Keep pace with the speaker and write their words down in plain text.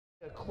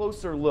A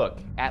closer look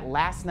at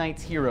last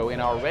night's hero in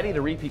our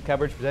ready-to-repeat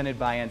coverage presented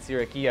by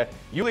Kia.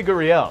 Yuli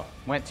Gurriel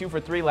went 2 for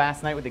 3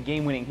 last night with a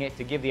game-winning hit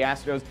to give the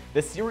Astros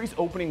the series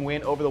opening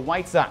win over the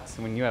White Sox.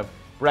 When you have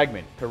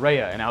Bregman,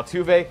 Correa, and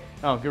Altuve,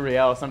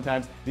 Gurriel,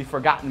 sometimes the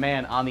forgotten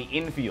man on the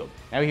infield.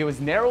 Now, he was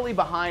narrowly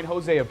behind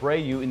Jose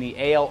Abreu in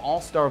the AL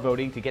All-Star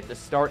voting to get the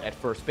start at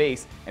first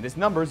base, and his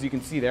numbers, you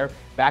can see there,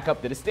 back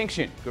up the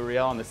distinction.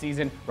 Gurriel on the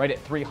season right at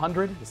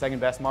 300, the second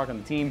best mark on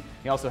the team.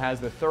 He also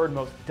has the third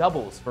most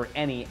doubles for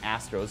any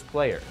Astros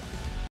player.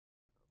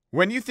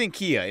 When you think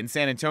Kia in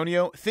San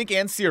Antonio, think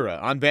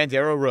Ancira on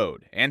Bandera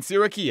Road.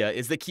 Ancira Kia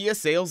is the Kia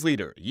sales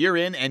leader, year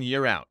in and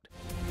year out.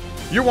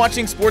 You're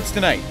watching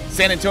Sports2Nite,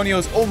 San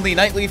Antonio's only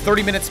nightly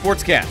 30-minute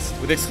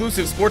sportscast with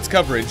exclusive sports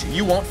coverage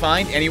you won't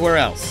find anywhere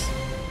else.